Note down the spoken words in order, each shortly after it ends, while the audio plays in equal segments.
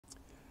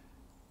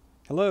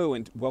Hello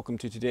and welcome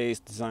to today's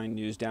Design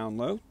News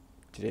Download.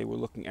 Today we're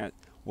looking at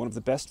one of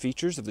the best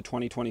features of the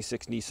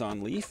 2026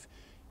 Nissan Leaf.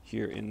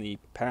 Here in the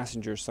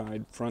passenger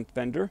side front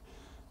fender,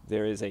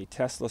 there is a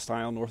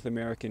Tesla-style North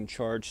American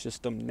charge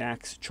system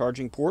NACS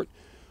charging port,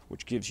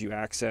 which gives you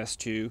access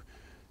to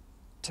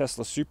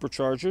Tesla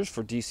superchargers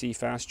for DC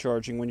fast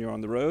charging when you're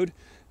on the road.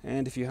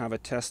 And if you have a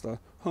Tesla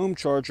home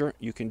charger,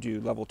 you can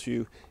do level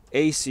 2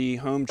 AC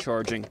home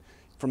charging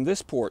from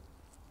this port.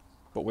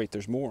 But wait,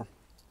 there's more.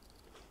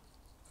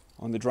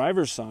 On the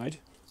driver's side,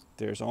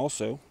 there's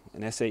also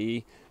an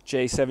SAE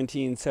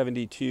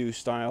J-1772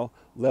 style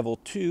level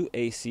 2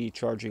 AC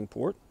charging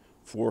port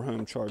for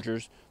home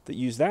chargers that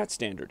use that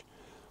standard.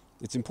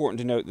 It's important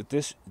to note that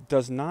this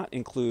does not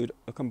include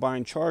a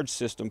combined charge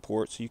system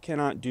port, so you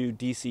cannot do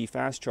DC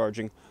fast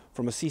charging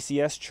from a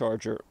CCS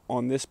charger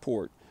on this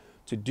port.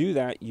 To do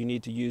that, you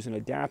need to use an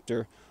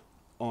adapter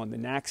on the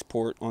NACS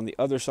port on the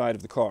other side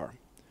of the car.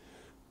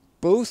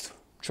 Both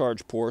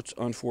charge ports,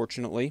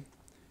 unfortunately,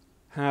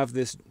 have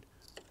this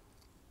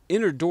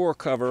inner door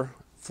cover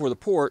for the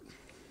port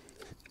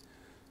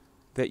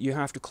that you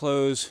have to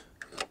close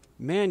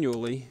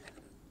manually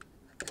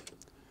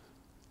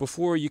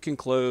before you can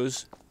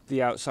close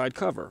the outside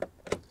cover.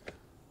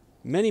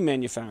 Many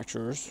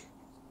manufacturers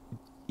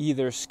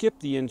either skip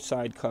the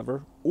inside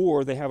cover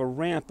or they have a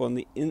ramp on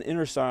the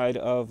inner side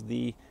of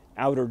the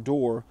outer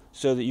door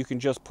so that you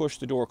can just push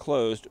the door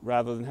closed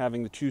rather than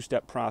having the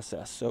two-step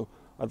process. So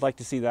I'd like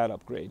to see that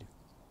upgrade.